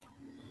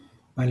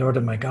My Lord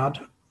and my God,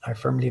 I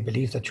firmly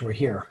believe that you are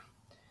here,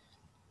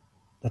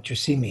 that you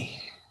see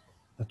me,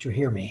 that you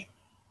hear me.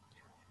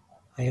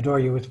 I adore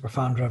you with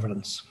profound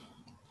reverence.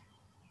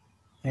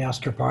 I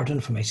ask your pardon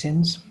for my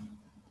sins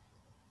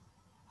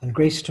and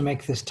grace to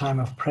make this time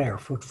of prayer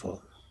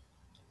fruitful.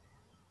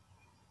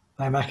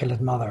 My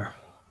Immaculate Mother,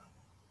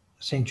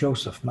 Saint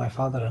Joseph, my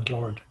Father and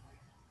Lord,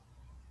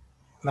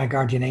 my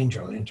guardian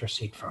angel,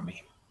 intercede for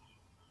me.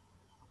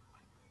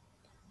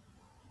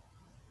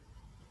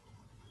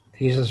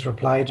 Jesus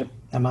replied,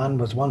 a man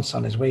was once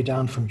on his way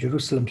down from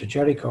Jerusalem to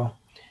Jericho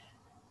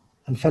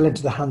and fell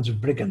into the hands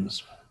of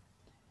brigands.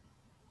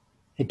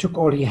 They took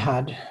all he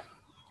had,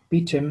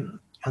 beat him,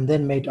 and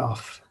then made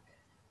off,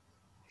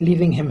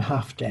 leaving him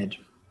half dead.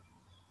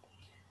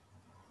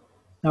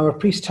 Now a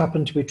priest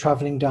happened to be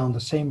travelling down the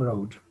same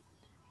road,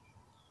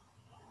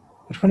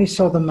 but when he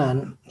saw the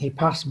man, he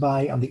passed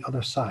by on the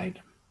other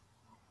side.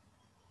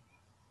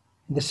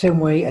 In the same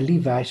way, a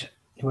Levite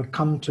who had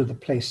come to the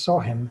place saw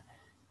him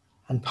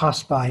and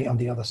passed by on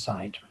the other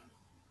side.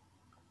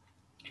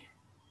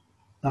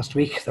 Last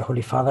week, the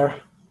Holy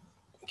Father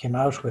came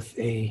out with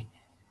a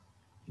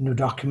new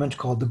document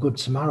called the Good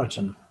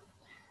Samaritan.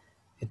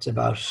 It's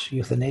about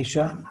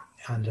euthanasia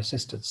and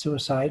assisted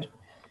suicide,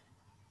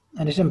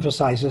 and it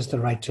emphasizes the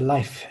right to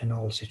life in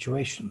all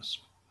situations.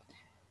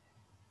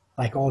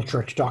 Like all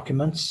church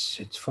documents,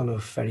 it's full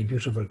of very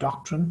beautiful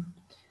doctrine.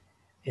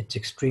 It's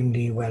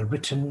extremely well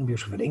written,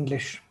 beautiful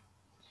English.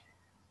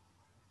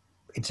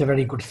 It's a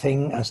very good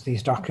thing as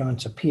these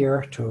documents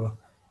appear to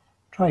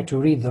try to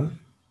read them,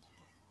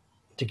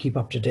 to keep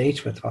up to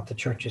date with what the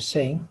church is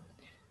saying,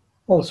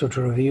 also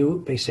to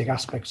review basic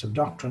aspects of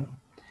doctrine,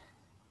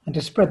 and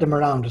to spread them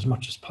around as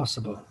much as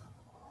possible.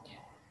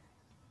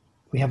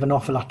 We have an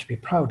awful lot to be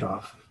proud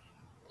of.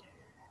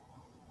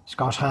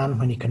 Scott Hahn,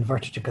 when he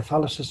converted to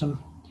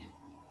Catholicism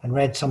and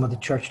read some of the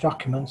church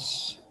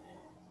documents,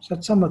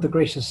 said some of the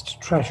greatest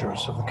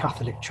treasures of the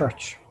Catholic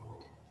Church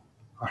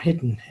are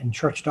hidden in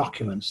church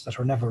documents that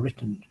were never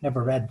written,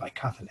 never read by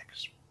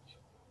Catholics.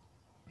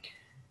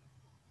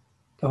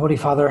 The Holy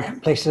Father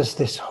places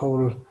this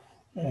whole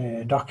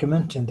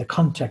document in the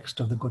context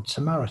of the Good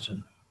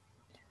Samaritan.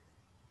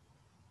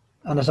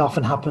 And as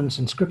often happens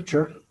in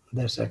Scripture,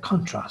 there's a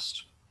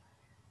contrast.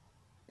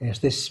 There's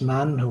this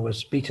man who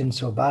was beaten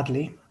so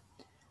badly,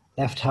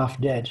 left half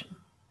dead.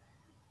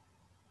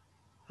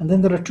 And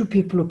then there are two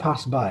people who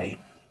pass by,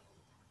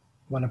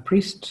 one a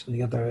priest and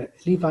the other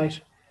a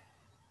Levite,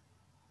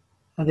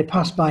 and they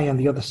pass by on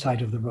the other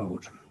side of the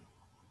road.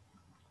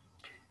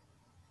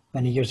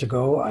 Many years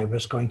ago, I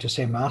was going to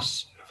say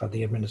Mass for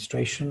the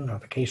administration or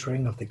the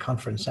catering of the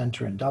conference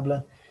centre in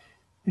Dublin,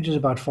 which is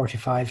about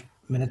 45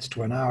 minutes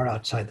to an hour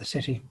outside the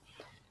city.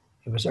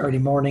 It was early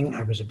morning,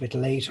 I was a bit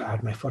late, I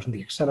had my foot on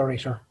the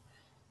accelerator,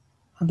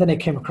 and then I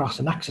came across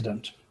an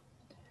accident.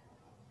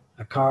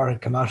 A car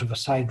had come out of a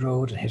side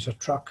road and hit a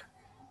truck,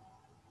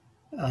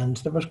 and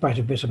there was quite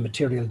a bit of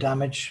material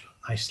damage.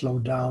 I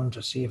slowed down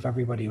to see if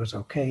everybody was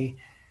okay.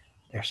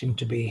 There seemed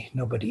to be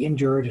nobody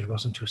injured, it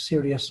wasn't too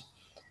serious,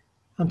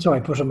 and so I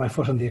put my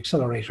foot on the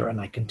accelerator and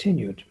I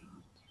continued.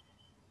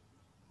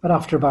 But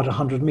after about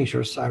 100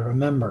 meters, I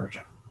remembered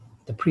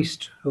the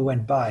priest who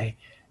went by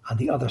on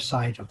the other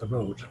side of the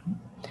road.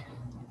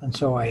 And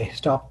so I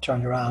stopped,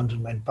 turned around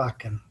and went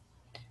back and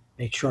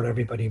made sure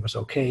everybody was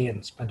okay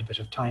and spent a bit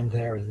of time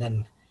there and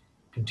then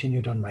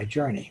continued on my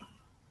journey.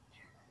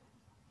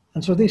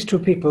 And so these two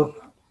people,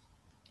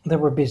 they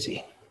were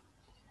busy.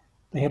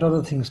 They had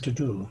other things to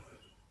do.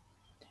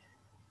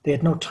 They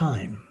had no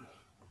time.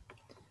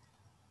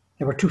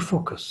 They were too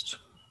focused.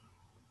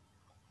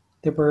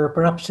 They were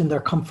perhaps in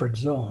their comfort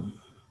zone,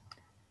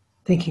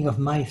 thinking of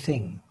my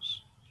things,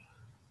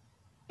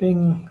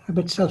 being a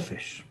bit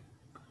selfish,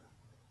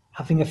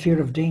 having a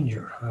fear of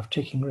danger, of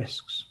taking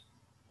risks.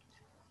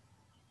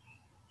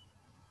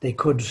 They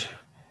could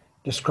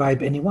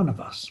describe any one of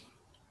us.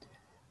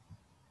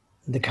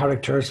 The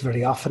characters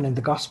very often in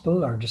the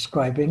Gospel are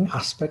describing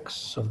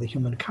aspects of the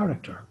human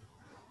character,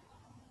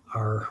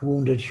 our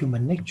wounded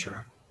human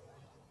nature,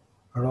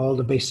 or all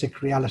the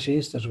basic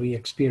realities that we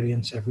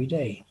experience every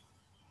day.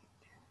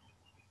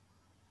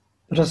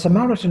 But a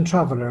Samaritan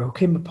traveller who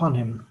came upon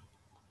him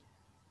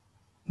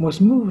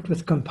was moved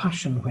with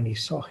compassion when he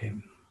saw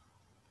him.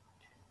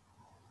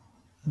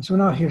 And so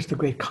now here's the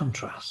great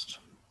contrast.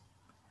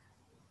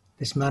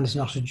 This man is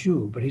not a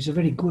Jew, but he's a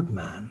very good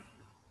man.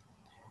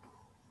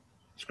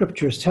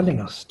 Scripture is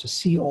telling us to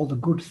see all the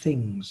good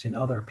things in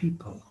other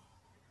people.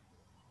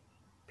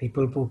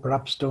 People who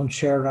perhaps don't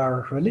share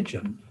our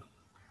religion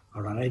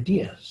or our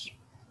ideas.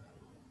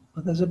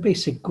 But there's a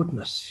basic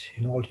goodness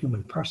in all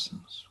human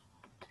persons.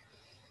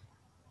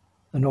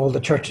 And all the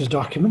church's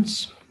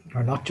documents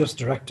are not just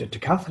directed to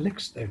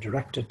Catholics, they're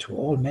directed to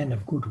all men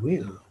of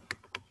goodwill.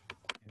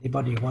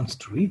 Anybody who wants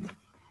to read them.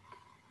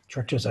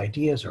 Church's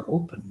ideas are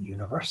open,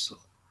 universal,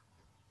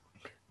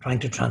 trying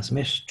to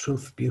transmit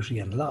truth, beauty,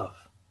 and love.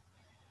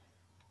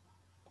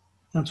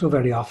 And so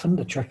very often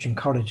the church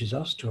encourages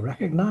us to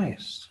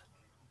recognize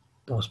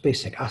those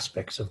basic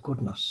aspects of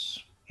goodness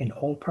in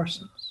all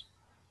persons.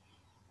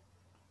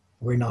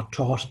 We're not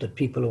taught that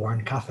people who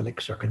aren't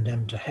Catholics are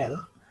condemned to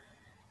hell.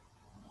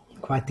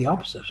 Quite the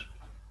opposite.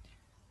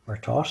 We're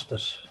taught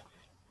that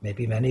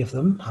maybe many of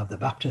them have the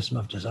baptism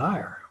of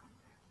desire.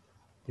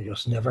 They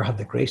just never had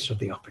the grace or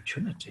the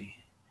opportunity.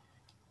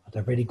 But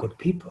they're very good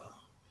people.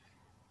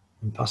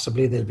 And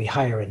possibly they'll be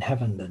higher in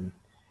heaven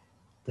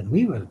than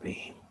we will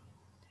be.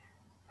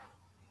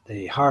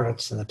 The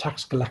harlots and the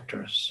tax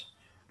collectors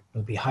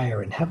will be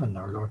higher in heaven,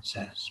 our Lord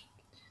says.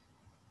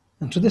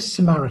 And to this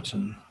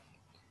Samaritan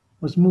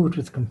was moved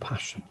with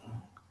compassion.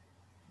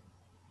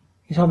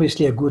 He's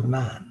obviously a good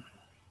man.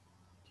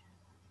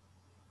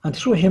 And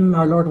through him,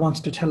 our Lord wants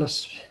to tell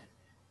us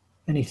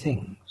many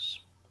things.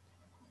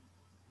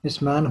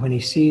 This man, when he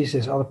sees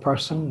this other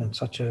person in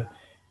such a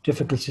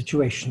difficult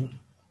situation,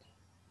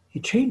 he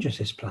changes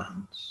his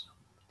plans.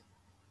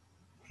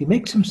 He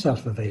makes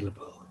himself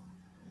available.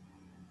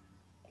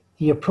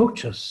 He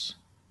approaches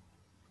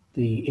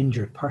the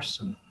injured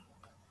person.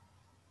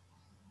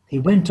 He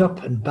went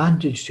up and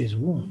bandaged his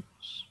wounds.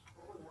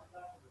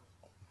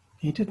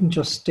 He didn't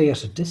just stay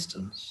at a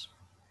distance.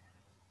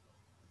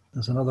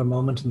 There's another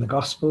moment in the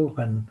Gospel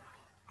when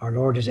our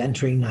Lord is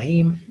entering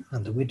Naim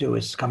and the widow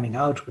is coming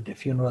out with the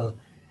funeral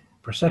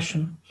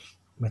procession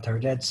with her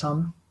dead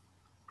son.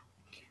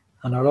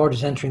 And our Lord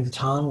is entering the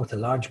town with a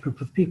large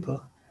group of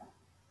people,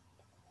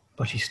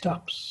 but he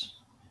stops.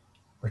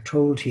 We're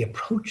told he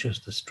approaches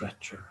the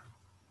stretcher,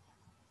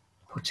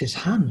 puts his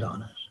hand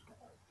on it.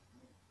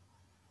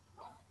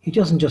 He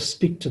doesn't just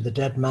speak to the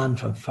dead man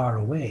from far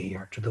away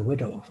or to the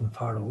widow from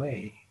far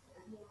away,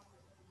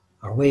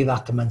 or wave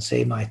at them and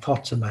say, "My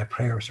thoughts and my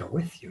prayers are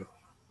with you."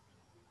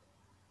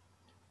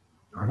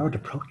 Our Lord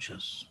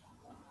approaches.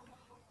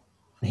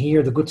 And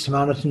here the Good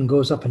Samaritan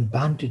goes up and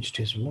bandaged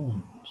his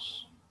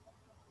wounds,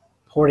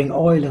 pouring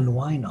oil and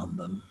wine on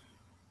them.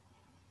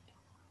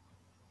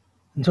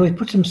 And so he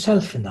puts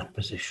himself in that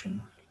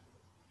position.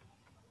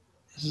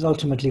 This is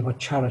ultimately what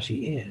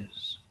charity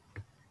is.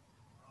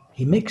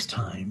 He makes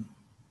time.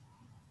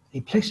 He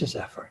places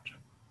effort.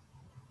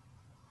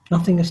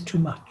 Nothing is too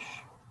much.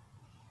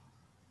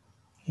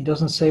 He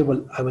doesn't say,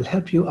 "Well, I will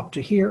help you up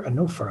to here and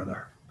no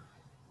further.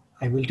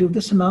 I will do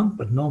this amount,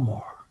 but no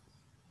more."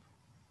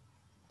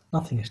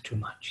 Nothing is too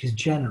much. He's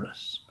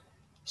generous,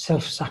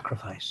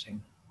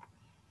 self-sacrificing.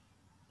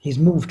 He's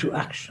moved to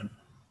action.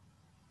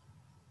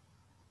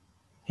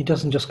 He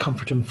doesn't just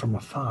comfort him from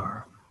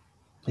afar.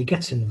 He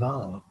gets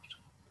involved.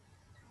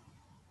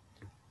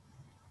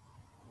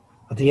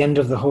 At the end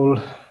of the whole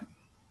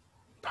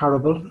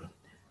parable,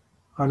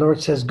 our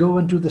Lord says, "Go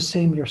and do the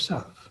same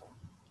yourself."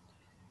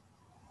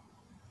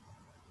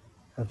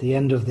 At the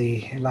end of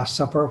the Last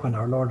Supper, when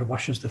our Lord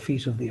washes the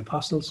feet of the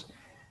apostles,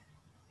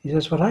 he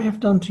says, "What I have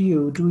done to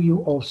you, do you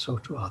also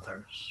to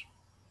others."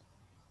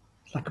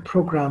 It's like a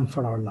program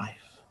for our life.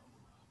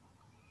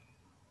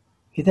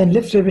 He then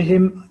lifted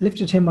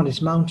him on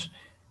his mount,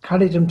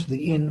 carried him to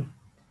the inn,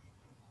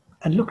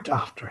 and looked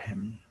after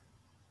him.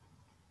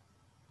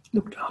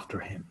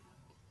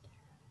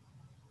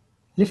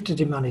 Lifted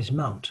him on his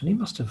mount, and he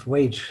must have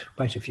weighed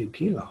quite a few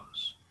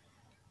kilos.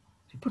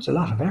 He puts a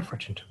lot of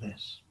effort into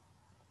this.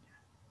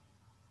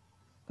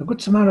 The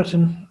Good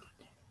Samaritan,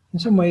 in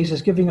some ways,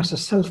 is giving us a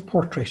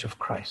self-portrait of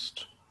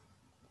Christ.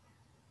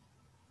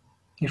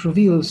 It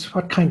reveals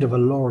what kind of a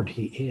Lord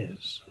he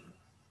is.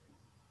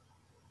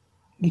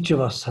 Each of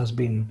us has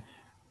been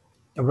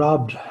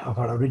robbed of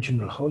our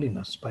original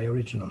holiness by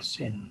original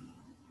sin.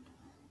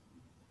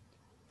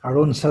 Our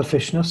own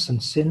selfishness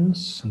and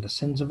sins and the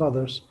sins of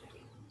others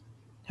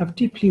have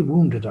deeply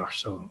wounded our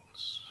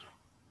souls.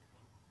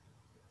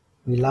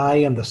 We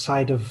lie on the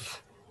side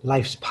of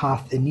life's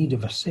path in need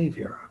of a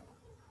Saviour.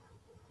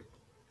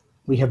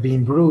 We have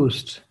been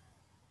bruised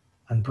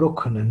and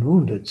broken and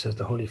wounded, says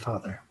the Holy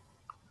Father.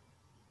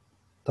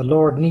 The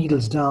Lord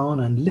kneels down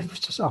and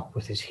lifts us up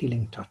with his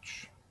healing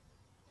touch.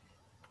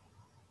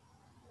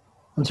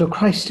 And so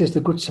Christ is the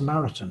Good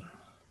Samaritan,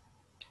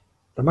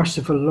 the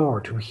merciful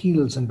Lord who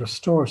heals and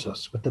restores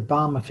us with the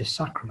balm of his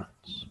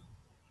sacraments,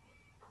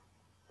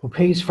 who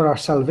pays for our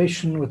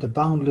salvation with the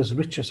boundless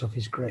riches of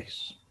his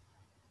grace,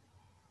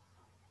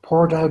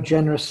 poured out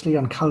generously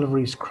on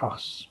Calvary's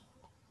cross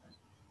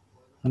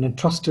and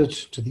entrusted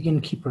to the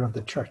innkeeper of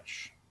the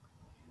church,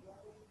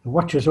 who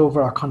watches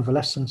over our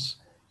convalescence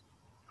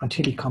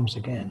until he comes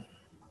again.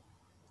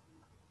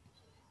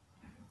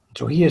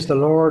 So he is the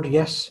Lord,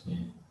 yes,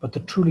 but the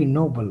truly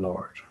noble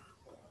Lord,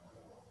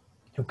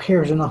 who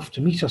cares enough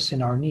to meet us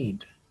in our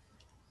need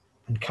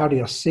and carry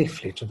us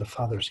safely to the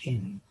Father's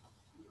inn.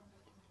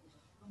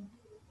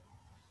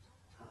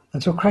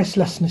 And so Christ's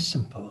lesson is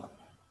simple.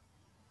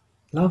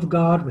 Love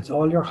God with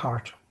all your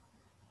heart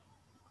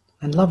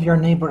and love your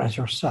neighbour as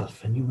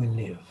yourself, and you will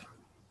live.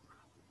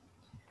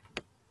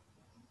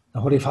 The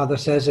Holy Father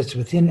says it's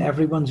within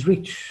everyone's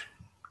reach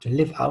to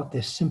live out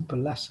this simple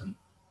lesson,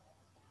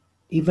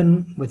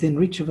 even within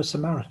reach of a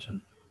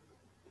Samaritan,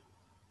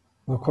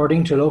 who,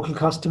 according to local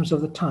customs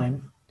of the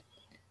time,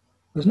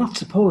 was not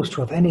supposed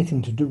to have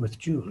anything to do with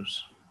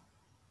Jews.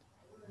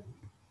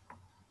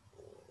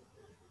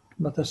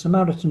 But the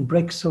Samaritan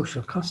breaks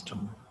social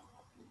custom.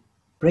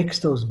 breaks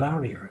those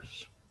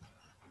barriers,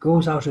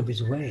 goes out of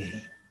his way.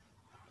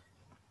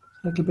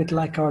 A little bit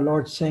like our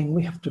Lord saying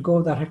we have to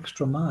go that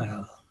extra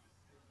mile.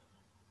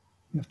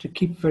 We have to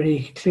keep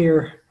very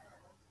clear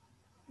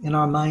in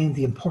our mind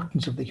the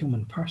importance of the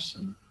human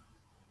person.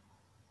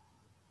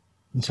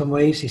 In some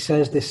ways, he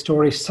says this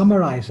story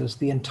summarizes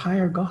the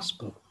entire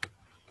gospel,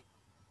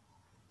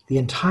 the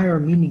entire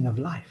meaning of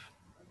life.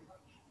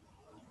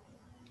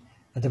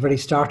 At the very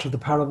start of the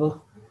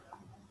parable,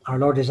 our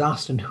Lord is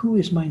asked, "And who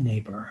is my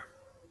neighbor?"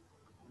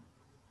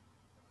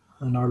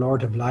 And our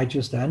Lord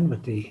obliges then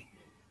with the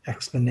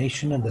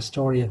explanation and the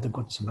story of the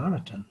Good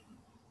Samaritan.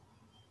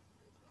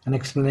 An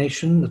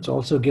explanation that's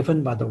also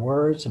given by the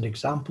words and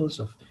examples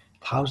of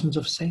thousands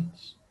of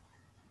saints,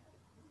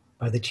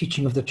 by the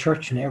teaching of the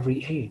church in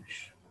every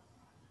age,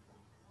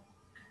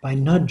 by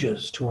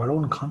nudges to our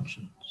own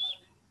conscience,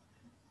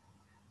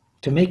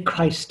 to make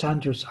Christ's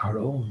standards our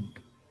own.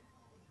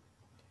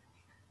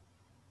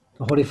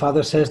 The Holy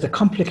Father says the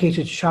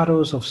complicated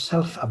shadows of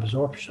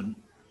self-absorption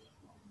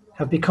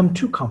have become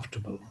too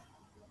comfortable.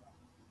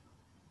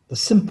 The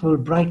simple,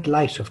 bright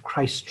light of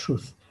Christ's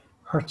truth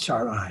hurts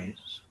our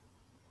eyes.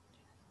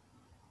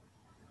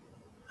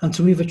 And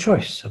so we have a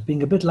choice of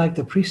being a bit like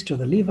the priest or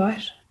the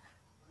Levite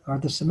or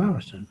the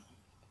Samaritan.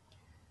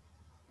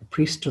 The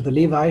priest or the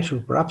Levite, who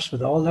perhaps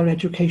with all their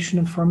education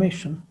and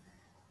formation,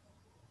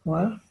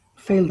 well,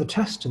 failed the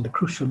test in the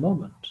crucial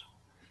moment.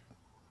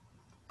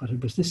 But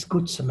it was this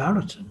Good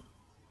Samaritan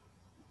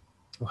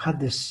who had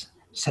this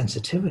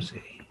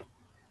sensitivity,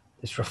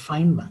 this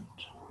refinement,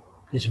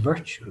 this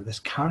virtue, this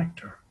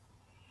character.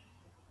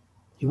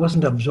 He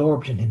wasn't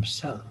absorbed in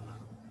himself,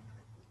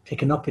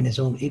 taken up in his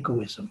own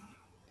egoism,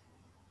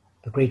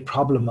 the great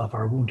problem of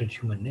our wounded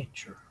human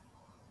nature.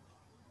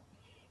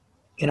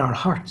 In our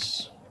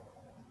hearts,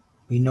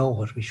 we know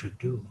what we should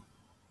do.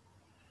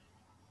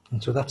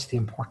 And so that's the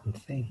important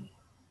thing.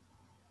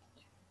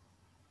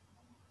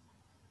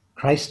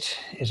 Christ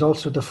is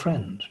also the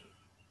friend.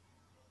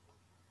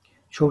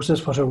 Shows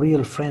us what a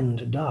real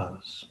friend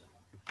does.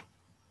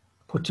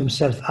 Puts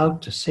himself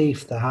out to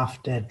save the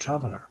half-dead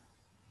traveller.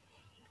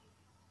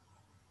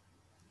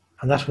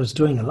 And that was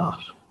doing a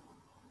lot.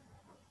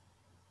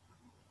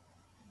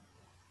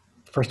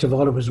 First of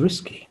all, it was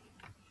risky.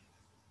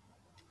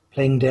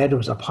 Playing dead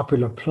was a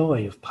popular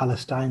ploy of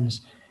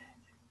Palestine's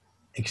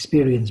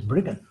experienced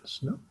brigands.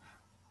 No?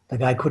 The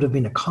guy could have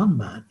been a con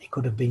man. He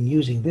could have been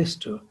using this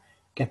to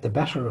get the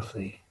better of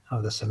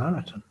the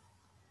Samaritan.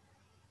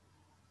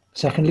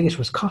 Secondly, it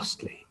was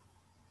costly.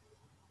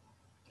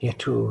 He had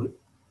to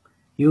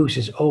use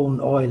his own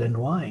oil and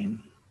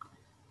wine.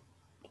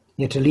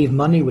 He had to leave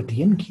money with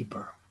the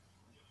innkeeper.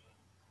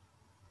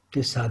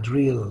 This had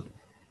real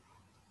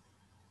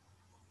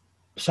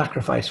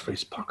sacrifice for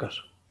his pocket.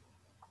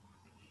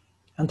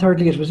 And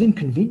thirdly, it was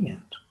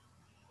inconvenient.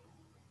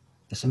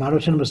 The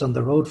Samaritan was on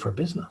the road for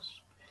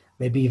business,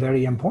 maybe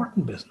very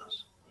important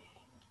business,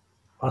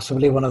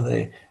 possibly one of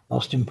the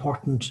most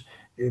important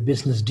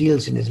business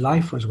deals in his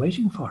life was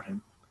waiting for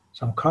him.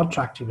 Some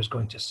contract he was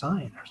going to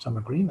sign, or some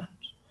agreement,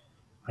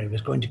 or he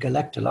was going to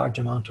collect a large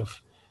amount of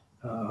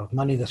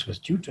money that was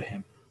due to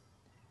him.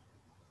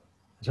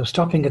 So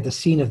stopping at the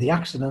scene of the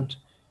accident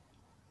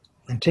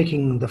and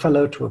taking the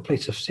fellow to a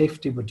place of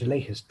safety would delay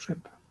his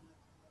trip.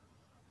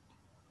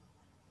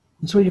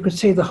 And so you could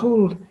say the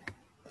whole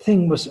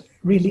thing was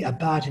really a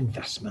bad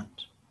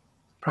investment,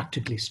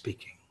 practically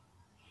speaking.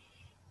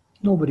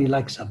 Nobody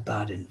likes a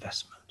bad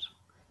investment.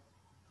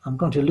 I'm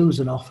going to lose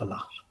an awful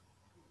lot.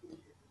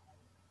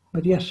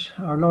 But yet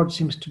our Lord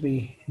seems to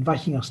be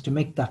inviting us to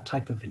make that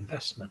type of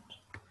investment.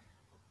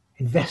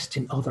 Invest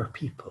in other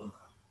people.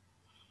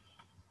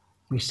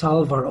 We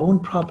solve our own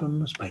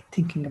problems by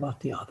thinking about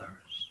the others.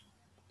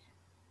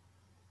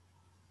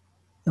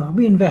 Now,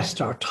 we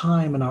invest our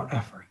time and our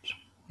effort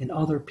in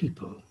other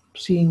people,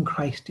 seeing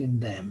Christ in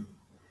them,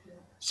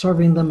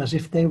 serving them as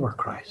if they were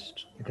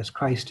Christ, because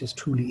Christ is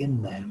truly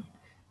in them.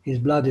 His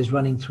blood is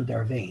running through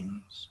their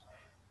veins.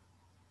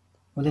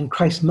 Well, then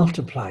Christ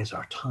multiplies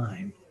our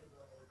time,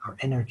 our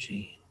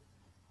energy.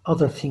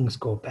 Other things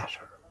go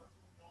better.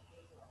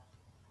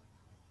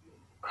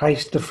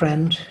 Christ, the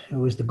friend,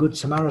 who is the Good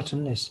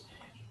Samaritan, is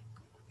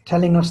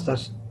telling us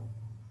that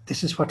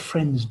this is what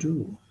friends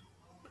do.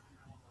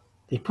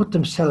 They put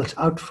themselves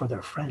out for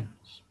their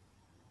friends.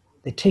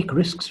 They take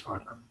risks for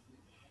them.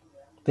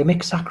 They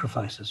make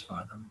sacrifices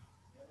for them.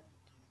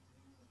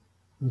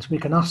 And so we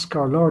can ask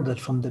our Lord that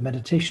from the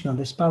meditation on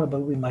this parable,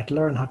 we might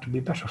learn how to be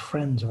better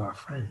friends of our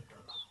friends.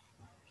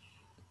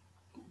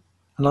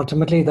 And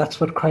ultimately, that's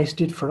what Christ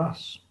did for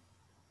us.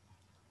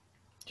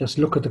 Just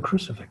look at the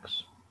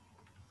crucifix.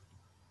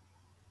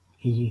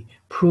 He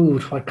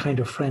proved what kind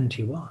of friend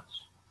he was.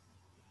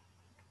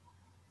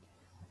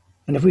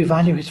 And if we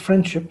value his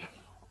friendship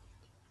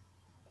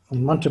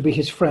and want to be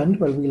his friend,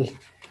 well, we'll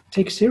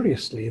take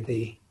seriously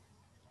the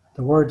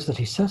words that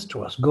he says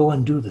to us. Go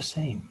and do the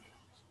same.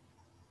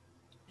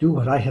 Do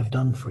what I have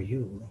done for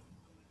you.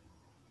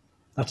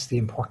 That's the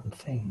important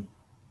thing.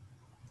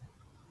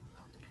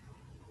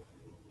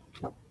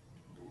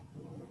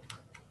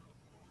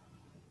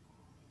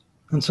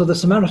 And so the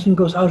Samaritan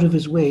goes out of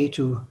his way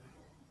to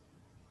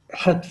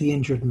help the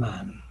injured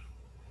man.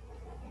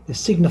 This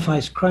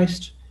signifies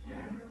Christ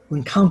who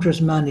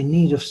encounters man in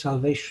need of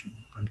salvation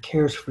and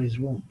cares for his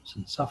wounds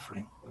and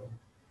suffering.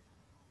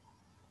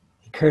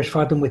 He cares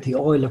for them with the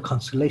oil of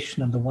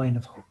consolation and the wine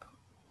of hope.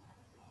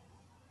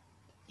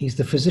 He's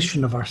the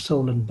physician of our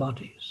soul and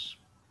bodies,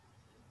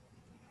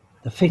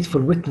 the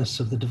faithful witness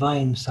of the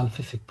divine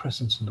salvific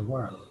presence in the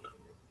world.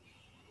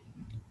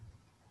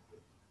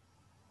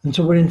 And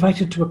so we're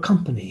invited to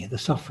accompany the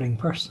suffering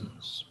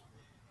persons,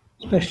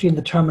 especially in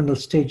the terminal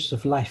stages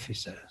of life, he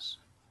says,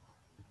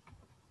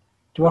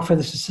 to offer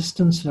this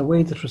assistance in a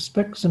way that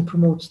respects and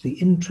promotes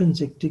the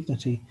intrinsic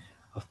dignity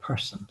of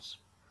persons.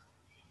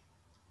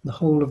 The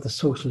whole of the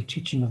social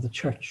teaching of the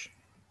Church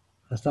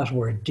has that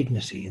word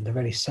dignity in the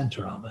very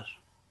center of it.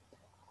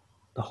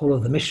 The whole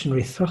of the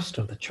missionary thrust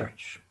of the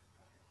Church,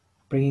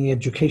 bringing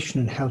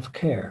education and health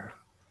care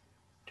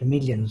to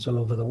millions all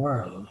over the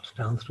world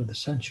down through the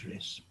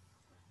centuries,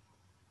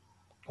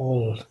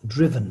 all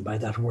driven by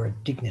that word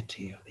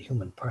dignity of the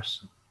human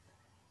person,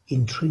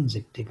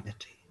 intrinsic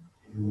dignity.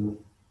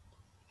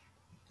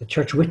 The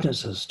Church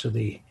witnesses to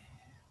the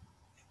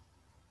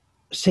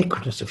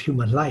sacredness of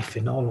human life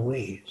in all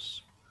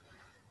ways.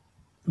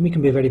 And we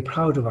can be very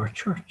proud of our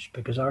Church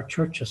because our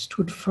Church has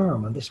stood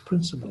firm on this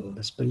principle,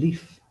 this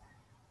belief,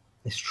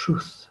 this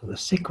truth of the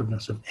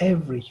sacredness of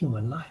every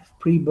human life,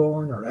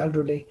 preborn or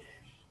elderly,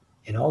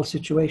 in all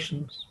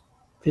situations,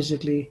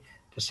 physically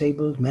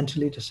disabled,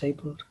 mentally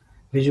disabled,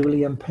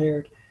 visually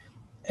impaired.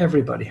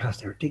 Everybody has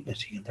their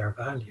dignity and their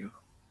value.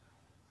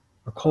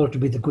 We're called to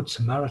be the Good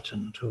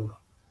Samaritan to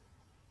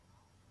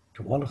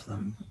all of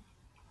them.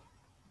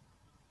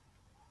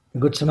 The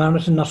Good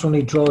Samaritan not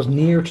only draws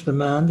near to the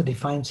man that he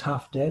finds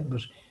half dead, but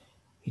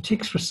he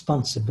takes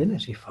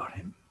responsibility for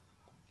him.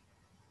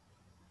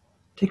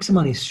 Takes him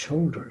on his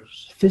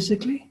shoulders,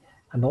 physically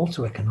and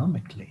also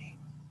economically.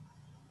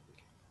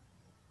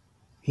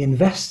 He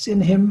invests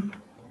in him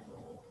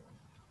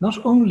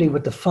not only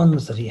with the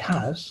funds that he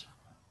has,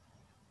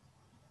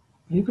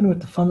 but even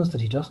with the funds that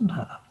he doesn't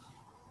have.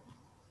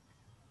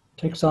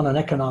 Takes on an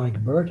economic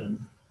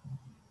burden.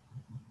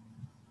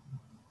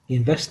 He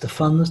invests the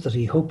funds that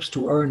he hopes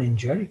to earn in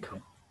Jericho.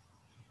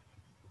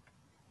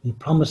 He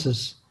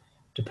promises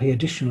to pay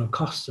additional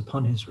costs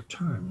upon his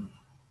return.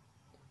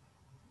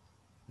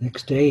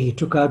 Next day he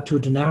took out 2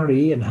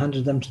 denarii and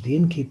handed them to the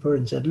innkeeper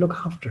and said, "Look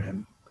after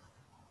him.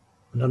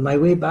 And on my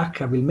way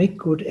back I will make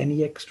good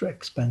any extra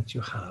expense you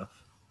have."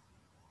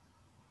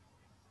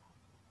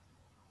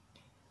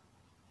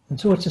 And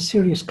so it's a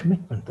serious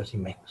commitment that he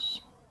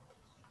makes.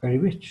 Very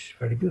rich,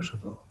 very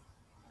beautiful.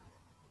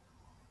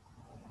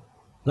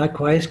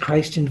 Likewise,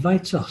 Christ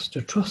invites us to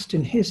trust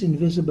in his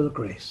invisible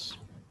grace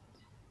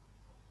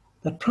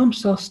that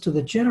prompts us to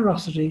the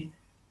generosity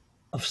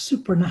of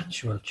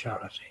supernatural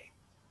charity.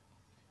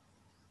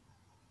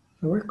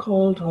 So we're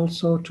called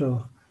also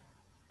to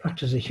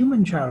practice a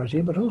human charity,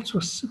 but also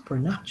a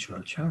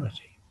supernatural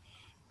charity.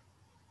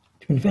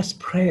 To invest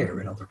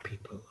prayer in other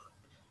people,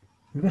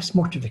 invest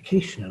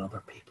mortification in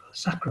other people,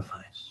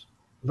 sacrifice,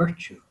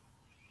 virtue,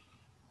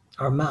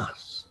 our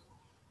Mass,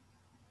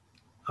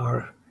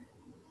 our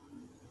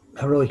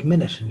heroic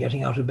minute in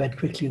getting out of bed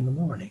quickly in the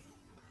morning,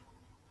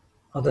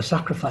 other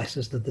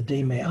sacrifices that the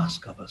day may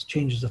ask of us,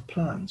 changes of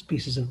plans,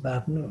 pieces of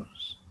bad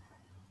news.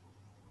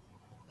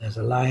 There's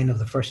a line of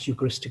the first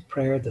Eucharistic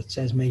prayer that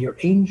says, "May your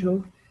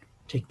angel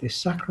take this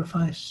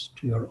sacrifice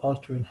to your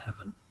altar in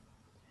heaven."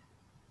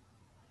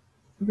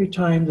 Every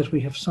time that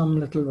we have some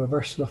little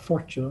reversal of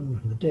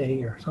fortune in the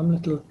day or some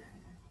little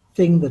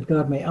thing that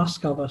God may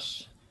ask of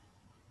us,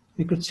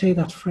 we could say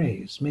that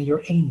phrase, "May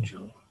your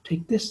angel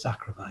take this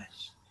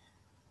sacrifice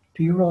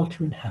to your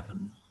altar in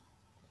heaven,"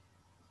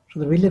 so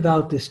that we live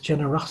out this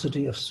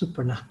generosity of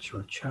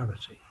supernatural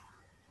charity.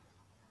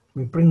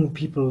 We bring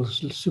people's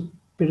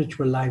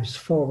spiritual lives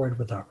forward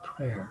with our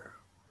prayer.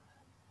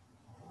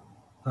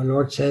 Our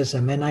Lord says,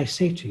 "Amen, I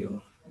say to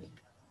you,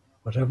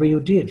 whatever you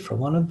did for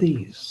one of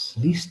these,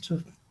 least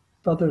of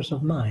brothers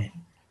of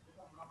mine,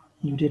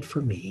 you did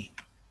for me."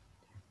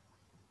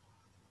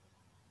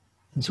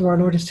 And so our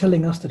Lord is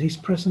telling us that he's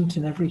present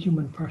in every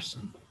human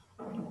person.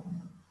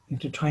 We have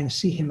to try and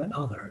see him in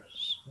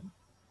others.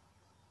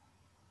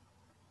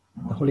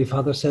 The Holy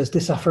Father says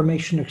this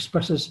affirmation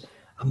expresses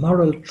a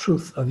moral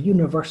truth of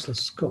universal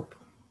scope.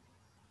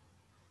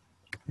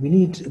 We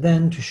need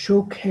then to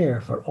show care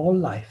for all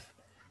life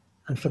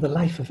and for the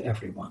life of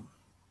everyone.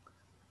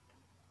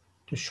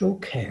 To show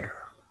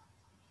care.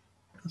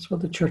 That's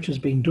what the Church has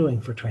been doing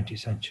for 20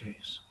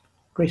 centuries.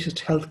 Greatest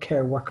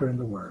healthcare worker in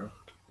the world.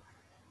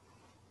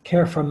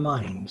 Care for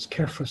minds,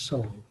 care for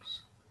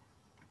souls,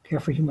 care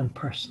for human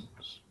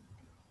persons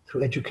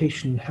through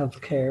education,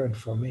 healthcare, and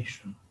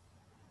formation.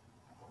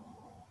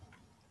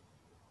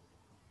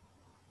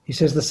 He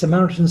says the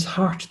Samaritan's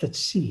heart that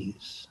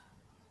sees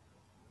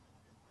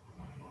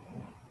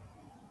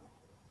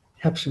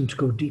helps him to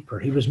go deeper.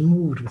 He was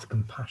moved with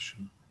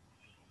compassion.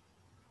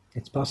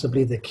 It's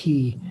possibly the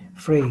key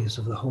phrase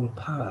of the whole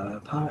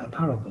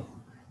parable.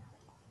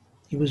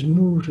 He was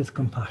moved with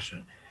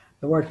compassion.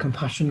 The word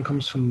compassion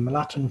comes from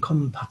Latin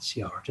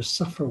compatio, to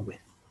suffer with.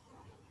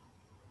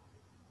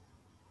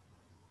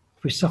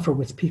 If we suffer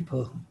with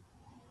people,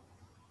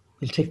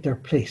 we'll take their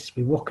place.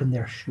 We walk in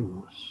their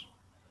shoes.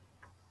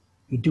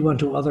 We do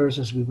unto others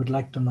as we would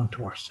like done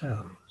unto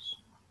ourselves.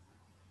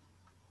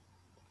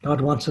 God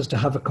wants us to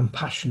have a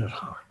compassionate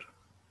heart,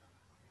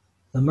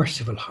 a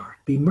merciful heart.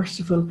 Be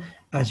merciful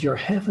as your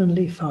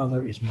heavenly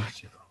Father is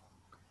merciful.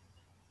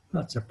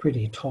 That's a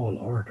pretty tall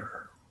order.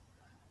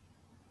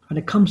 When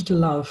it comes to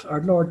love,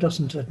 our Lord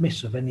doesn't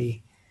admit of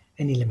any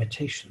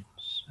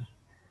limitations,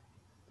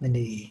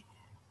 any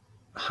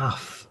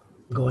half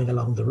going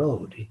along the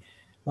road. He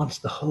wants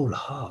the whole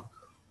hog.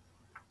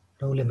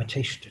 No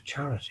limitation to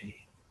charity.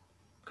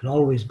 Can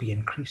always be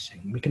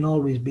increasing. We can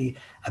always be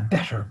a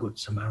better Good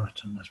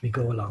Samaritan as we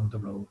go along the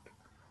road.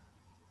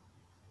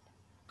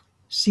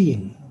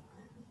 Seeing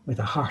with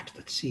a heart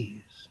that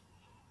sees.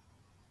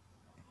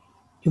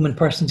 Human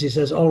persons, he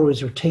says,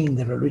 always retain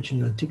their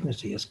original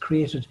dignity as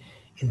created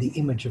in the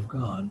image of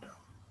God.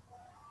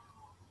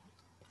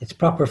 It's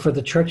proper for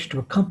the church to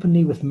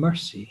accompany with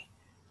mercy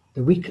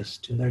the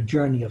weakest in their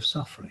journey of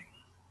suffering.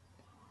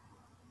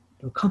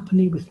 To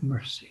accompany with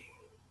mercy.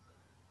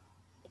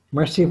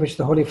 Mercy, which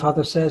the Holy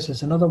Father says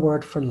is another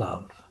word for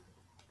love,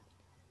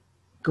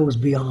 goes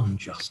beyond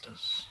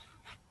justice.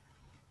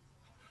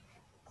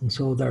 And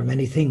so there are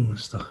many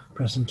things the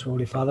present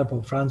Holy Father,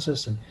 Pope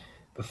Francis, and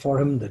before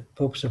him the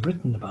popes have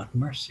written about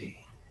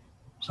mercy,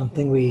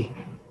 something we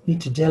need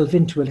to delve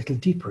into a little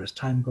deeper as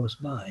time goes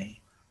by.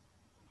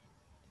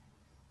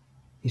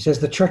 He says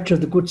the Church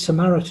of the Good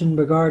Samaritan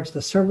regards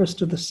the service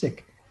to the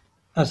sick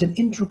as an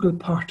integral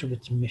part of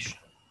its mission.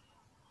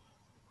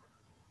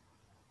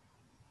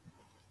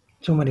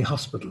 So many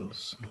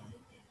hospitals,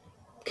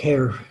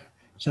 care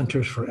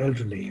centres for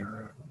elderly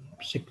or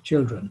sick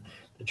children,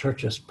 the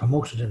Church has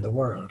promoted in the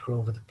world all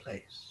over the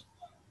place,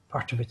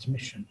 part of its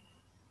mission.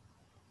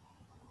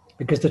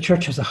 Because the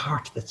Church has a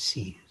heart that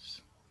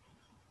sees.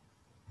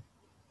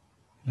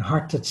 A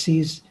heart that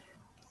sees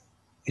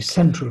is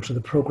central to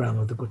the programme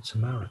of the Good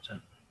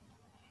Samaritan.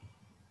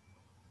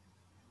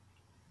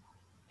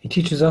 He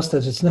teaches us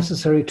that it's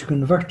necessary to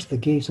convert the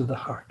gaze of the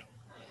heart,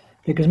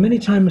 because many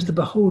times the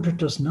beholder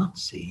does not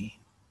see.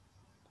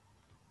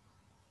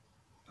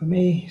 We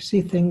may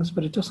see things,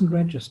 but it doesn't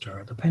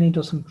register. The penny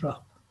doesn't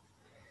drop.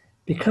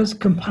 Because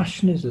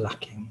compassion is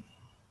lacking.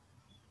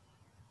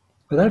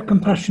 Without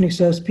compassion, he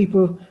says,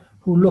 people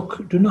who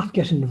look do not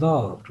get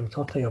involved with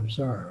what they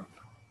observe.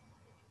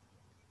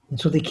 And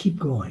so they keep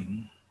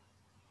going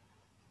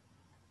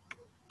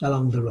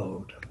along the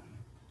road.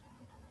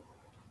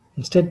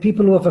 Instead,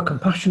 people who have a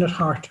compassionate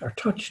heart are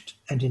touched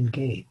and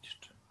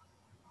engaged.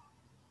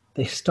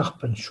 They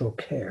stop and show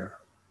care.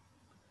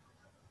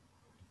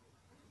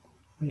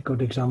 We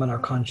could examine our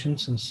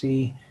conscience and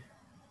see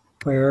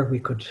where we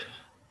could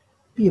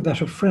be a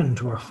better friend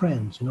to our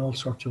friends in all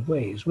sorts of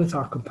ways with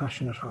our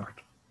compassionate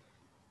heart.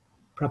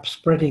 Perhaps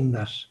spreading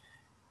that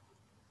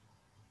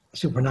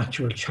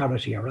supernatural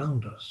charity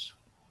around us,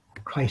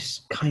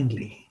 Christ's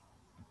kindly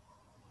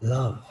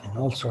love in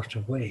all sorts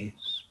of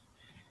ways,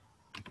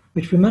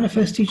 which we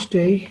manifest each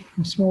day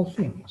in small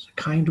things,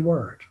 a kind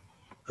word,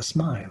 a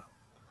smile,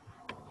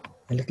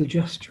 a little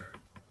gesture,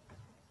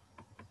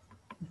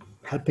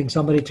 helping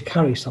somebody to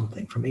carry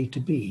something from A to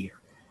B,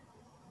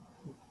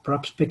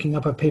 perhaps picking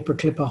up a paper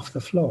clip off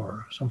the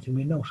floor, something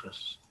we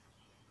notice,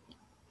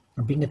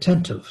 or being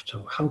attentive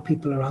to how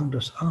people around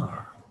us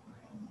are.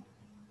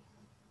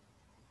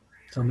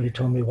 Somebody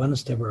told me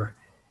once they were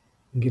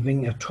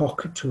giving a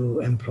talk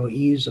to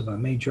employees of a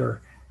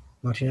major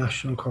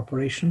multinational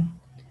corporation,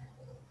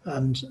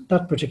 and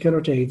that particular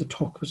day the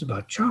talk was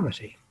about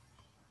charity.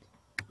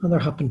 And there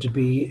happened to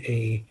be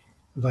a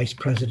vice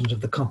president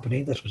of the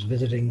company that was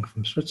visiting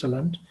from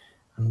Switzerland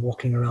and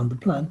walking around the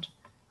plant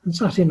and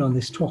sat in on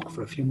this talk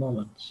for a few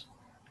moments,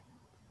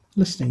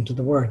 listening to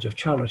the words of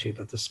charity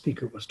that the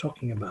speaker was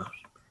talking about.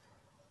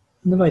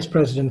 And the vice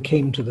president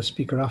came to the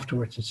speaker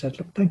afterwards and said,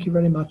 "Look, thank you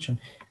very much, and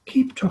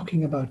keep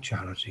talking about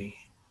charity.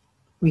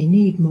 We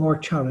need more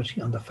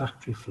charity on the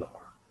factory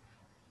floor."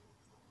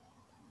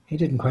 He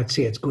didn't quite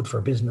say it's good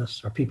for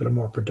business or people are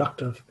more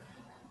productive,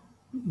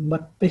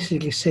 but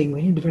basically saying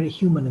we need a very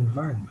human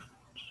environment,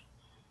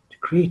 to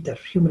create that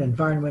human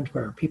environment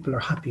where people are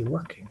happy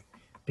working,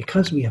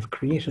 because we have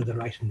created the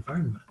right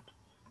environment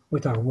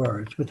with our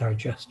words, with our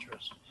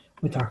gestures,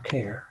 with our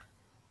care,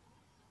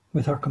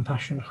 with our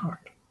compassionate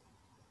heart.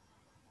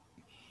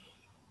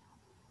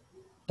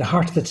 The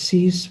heart that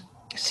sees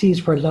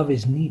where love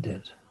is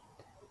needed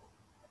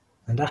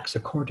and acts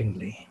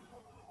accordingly.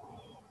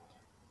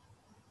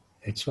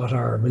 It's what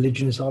our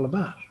religion is all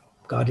about.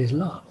 God is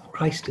love.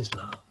 Christ is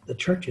love. The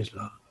church is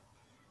love.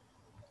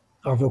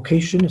 Our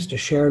vocation is to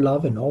share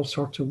love in all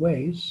sorts of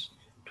ways,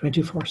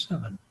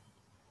 24/7,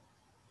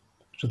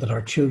 so that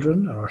our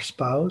children or our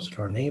spouse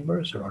or our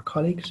neighbours or our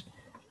colleagues,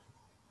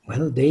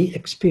 well, they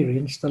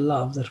experience the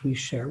love that we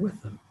share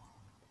with them.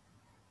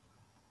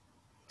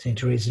 St.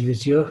 Therese of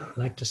Lisieux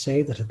liked to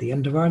say that at the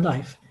end of our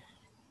life,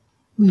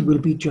 we will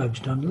be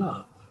judged on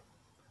love.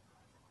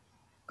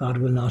 God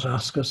will not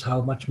ask us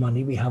how much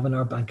money we have in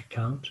our bank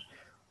account,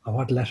 or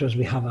what letters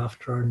we have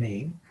after our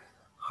name,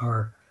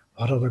 or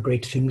what other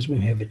great things we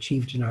may have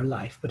achieved in our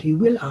life, but he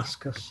will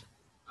ask us,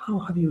 how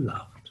have you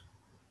loved?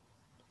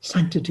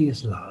 Sanctity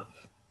is love.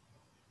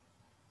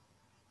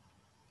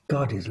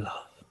 God is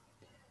love.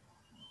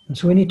 And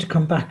so we need to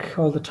come back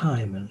all the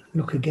time and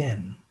look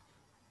again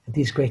at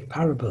these great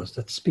parables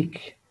that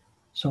speak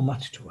so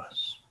much to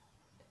us.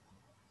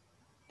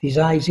 These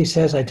eyes, he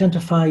says,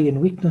 identify in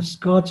weakness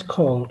God's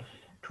call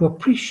to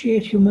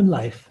appreciate human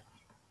life,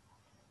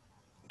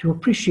 to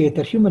appreciate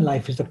that human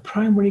life is the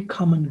primary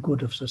common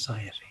good of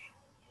society.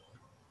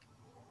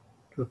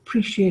 To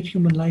appreciate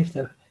human life,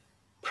 the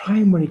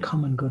primary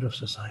common good of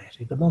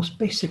society, the most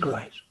basic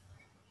right.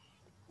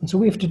 And so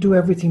we have to do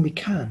everything we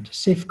can to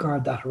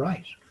safeguard that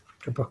right,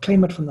 to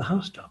proclaim it from the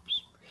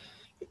housetops.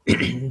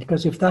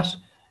 Because if that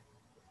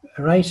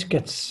right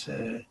gets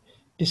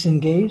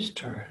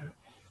disengaged or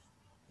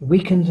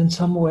weakened in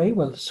some way,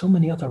 well, so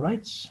many other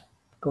rights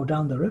go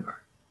down the river.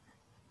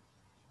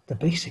 The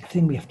basic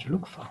thing we have to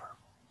look for,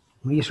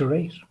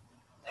 reiterate,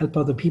 help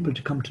other people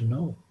to come to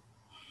know.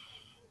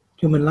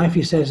 Human life,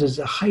 he says, is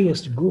the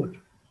highest good,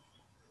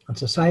 and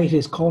society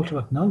is called to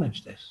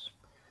acknowledge this.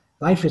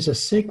 Life is a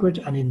sacred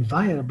and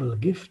inviolable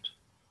gift,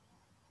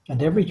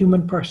 and every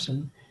human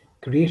person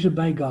created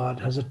by God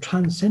has a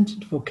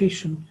transcendent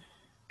vocation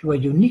to a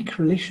unique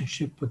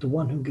relationship with the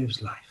one who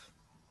gives life.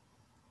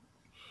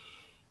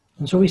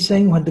 And so he's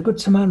saying when the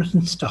Good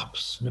Samaritan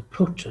stops and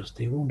approaches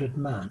the wounded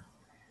man,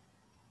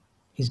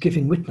 he's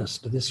giving witness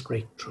to this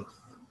great truth.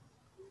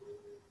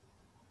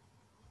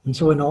 And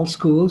so in all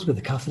schools with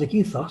the Catholic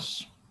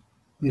ethos,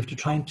 we have to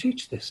try and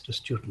teach this to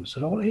students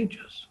at all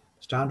ages.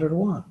 Standard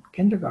 1,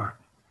 kindergarten.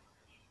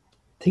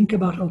 Think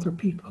about other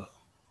people.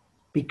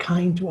 Be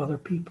kind to other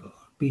people.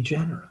 Be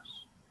generous.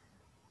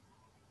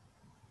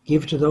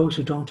 Give to those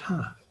who don't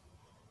have.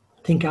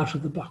 Think out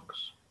of the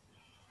box.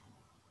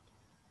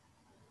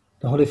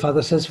 The Holy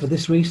Father says, for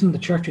this reason, the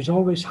Church is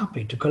always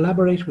happy to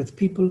collaborate with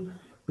people,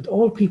 with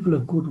all people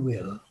of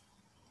goodwill,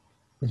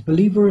 with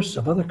believers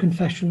of other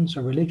confessions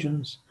or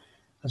religions,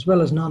 as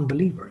well as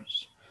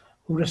non-believers,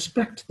 who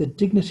respect the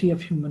dignity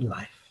of human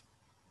life,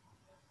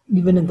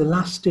 even in the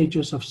last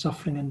stages of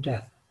suffering and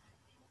death,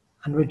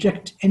 and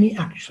reject any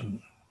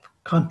action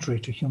contrary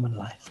to human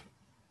life.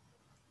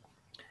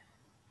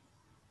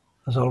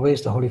 As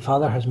always, the Holy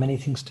Father has many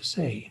things to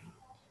say,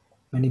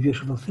 many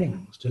beautiful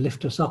things to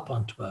lift us up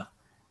onto a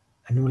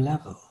new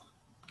level.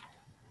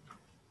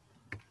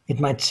 It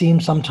might seem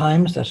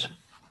sometimes that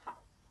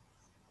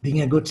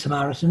being a good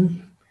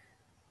Samaritan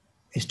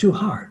is too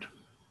hard,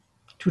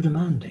 too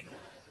demanding.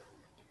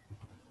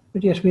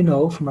 But yet we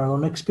know from our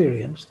own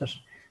experience that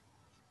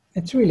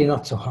it's really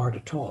not so hard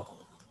at all.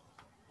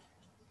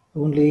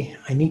 Only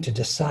I need to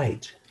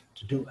decide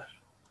to do it.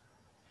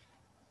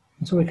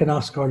 And so we can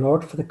ask our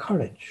Lord for the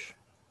courage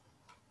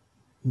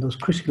in those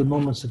critical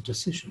moments of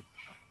decision.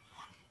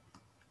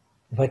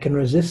 If I can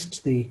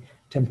resist the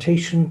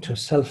temptation to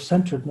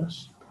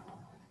self-centeredness,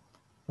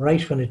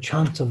 right when a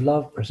chance of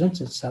love presents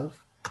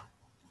itself,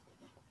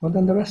 well,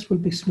 then the rest will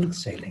be smooth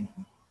sailing.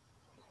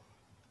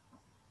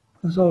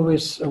 There's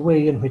always a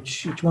way in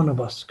which each one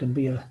of us can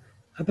be a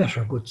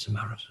better Good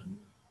Samaritan.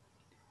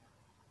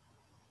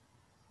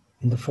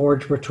 In the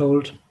Forge we're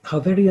told how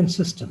very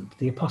insistent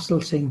the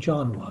Apostle St.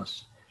 John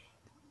was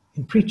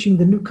in preaching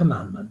the new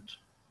commandment,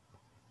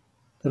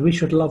 that we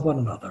should love one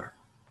another.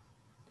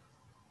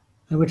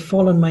 I would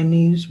fall on my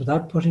knees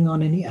without putting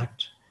on any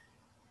act,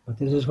 but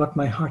this is what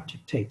my heart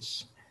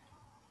dictates,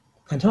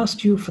 and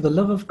ask you for the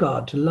love of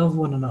God to love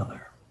one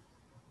another,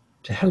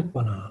 to help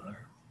one another,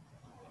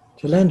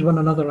 to lend one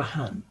another a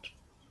hand,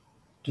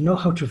 to know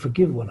how to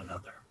forgive one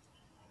another.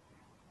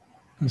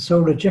 And so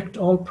reject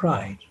all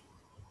pride,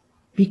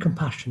 be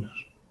compassionate,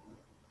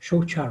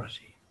 show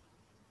charity,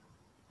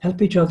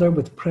 help each other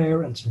with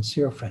prayer and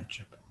sincere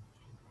friendship.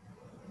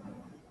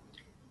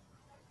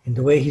 In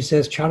the way he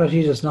says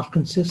charity does not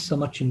consist so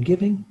much in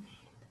giving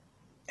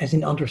as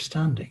in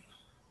understanding.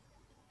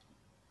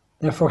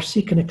 Therefore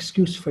seek an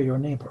excuse for your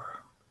neighbour.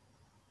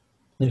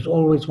 There's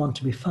always one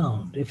to be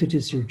found if it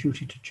is your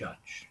duty to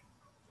judge.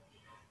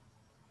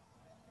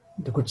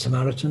 The Good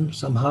Samaritan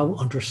somehow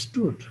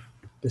understood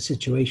the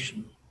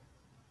situation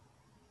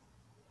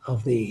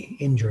of the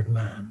injured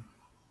man.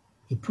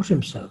 He put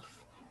himself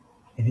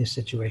in his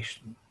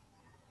situation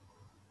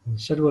and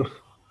said, well,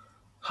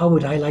 how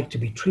would I like to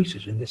be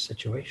treated in this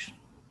situation?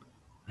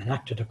 And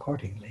acted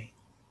accordingly.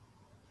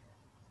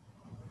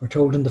 We're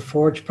told in the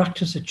Forge,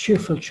 practice a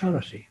cheerful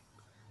charity,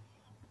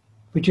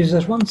 which is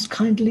at once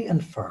kindly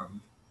and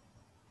firm,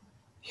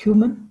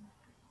 human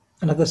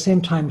and at the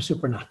same time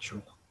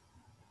supernatural.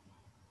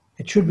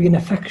 It should be an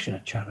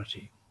affectionate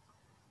charity,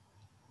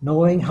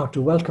 knowing how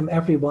to welcome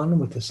everyone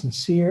with a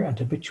sincere and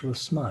habitual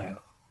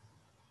smile,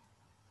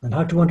 and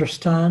how to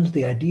understand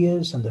the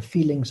ideas and the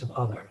feelings of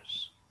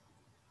others.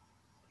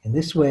 In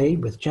this way,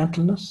 with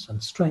gentleness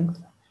and strength,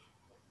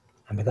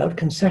 and without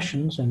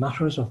concessions in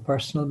matters of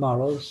personal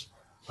morals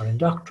or in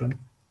doctrine,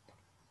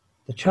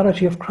 the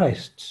charity of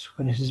Christ,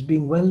 when it is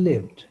being well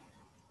lived,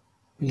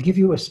 will give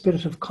you a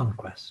spirit of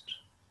conquest.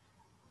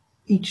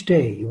 Each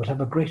day you will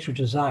have a greater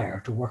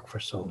desire to work for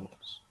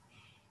souls.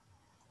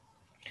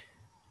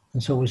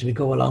 And so as we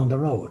go along the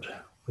road,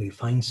 we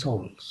find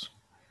souls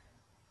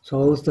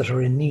that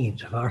are in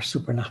need of our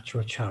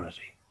supernatural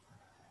charity.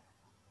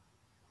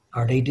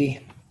 Our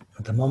Lady,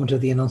 at the moment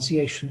of the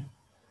Annunciation,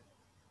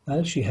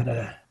 well, she had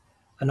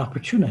an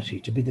opportunity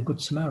to be the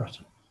Good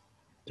Samaritan,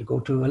 to go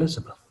to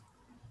Elizabeth.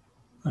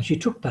 And she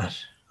took that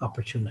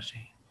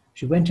opportunity.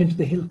 She went into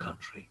the hill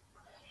country.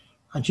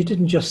 And she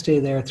didn't just stay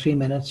there 3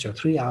 minutes or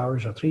 3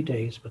 hours or 3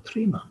 days, but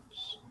 3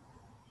 months.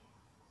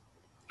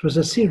 It was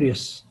a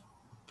serious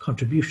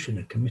contribution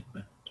and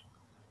commitment.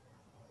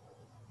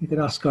 You could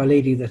ask Our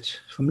Lady that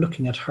from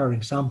looking at her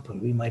example,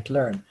 we might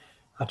learn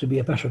how to be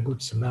a better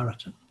Good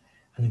Samaritan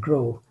and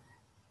grow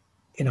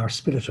in our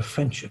spirit of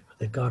friendship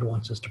that God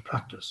wants us to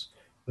practice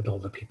with all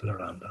the people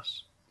around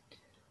us.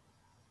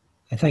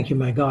 I thank you,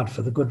 my God,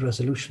 for the good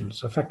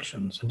resolutions,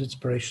 affections, and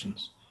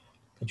inspirations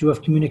that you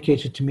have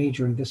communicated to me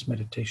during this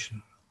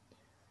meditation.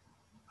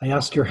 I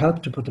ask your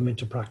help to put them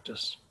into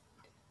practice.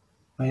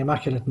 My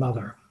Immaculate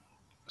Mother,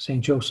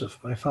 Saint Joseph,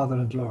 my Father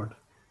and Lord,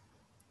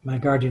 my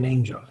guardian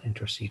angel,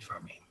 intercede for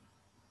me.